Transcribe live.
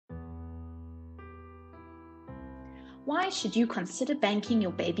Why should you consider banking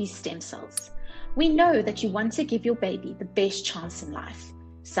your baby's stem cells? We know that you want to give your baby the best chance in life.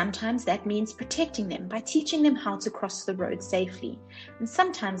 Sometimes that means protecting them by teaching them how to cross the road safely. And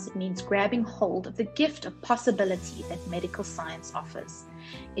sometimes it means grabbing hold of the gift of possibility that medical science offers.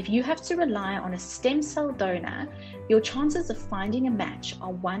 If you have to rely on a stem cell donor, your chances of finding a match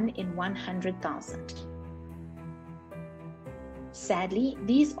are 1 in 100,000. Sadly,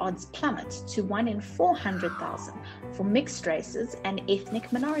 these odds plummet to 1 in 400,000 for mixed races and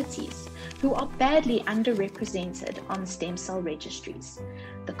ethnic minorities who are badly underrepresented on stem cell registries.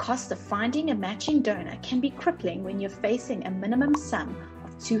 The cost of finding a matching donor can be crippling when you're facing a minimum sum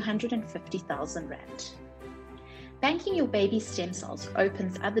of 250,000 Rand. Banking your baby's stem cells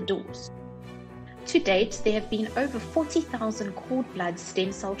opens other doors. To date, there have been over 40,000 cord blood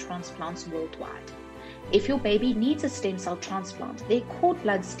stem cell transplants worldwide. If your baby needs a stem cell transplant, their cord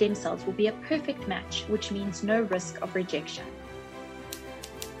blood stem cells will be a perfect match, which means no risk of rejection.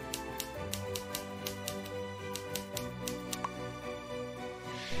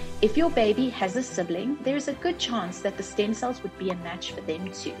 If your baby has a sibling, there is a good chance that the stem cells would be a match for them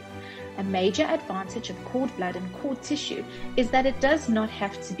too. A major advantage of cord blood and cord tissue is that it does not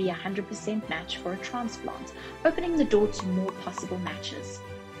have to be a 100% match for a transplant, opening the door to more possible matches.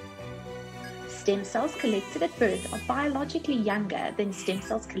 Stem cells collected at birth are biologically younger than stem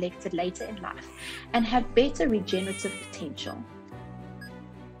cells collected later in life and have better regenerative potential.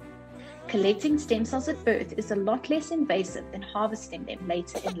 Collecting stem cells at birth is a lot less invasive than harvesting them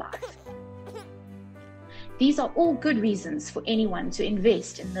later in life. These are all good reasons for anyone to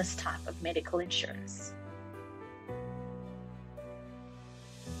invest in this type of medical insurance.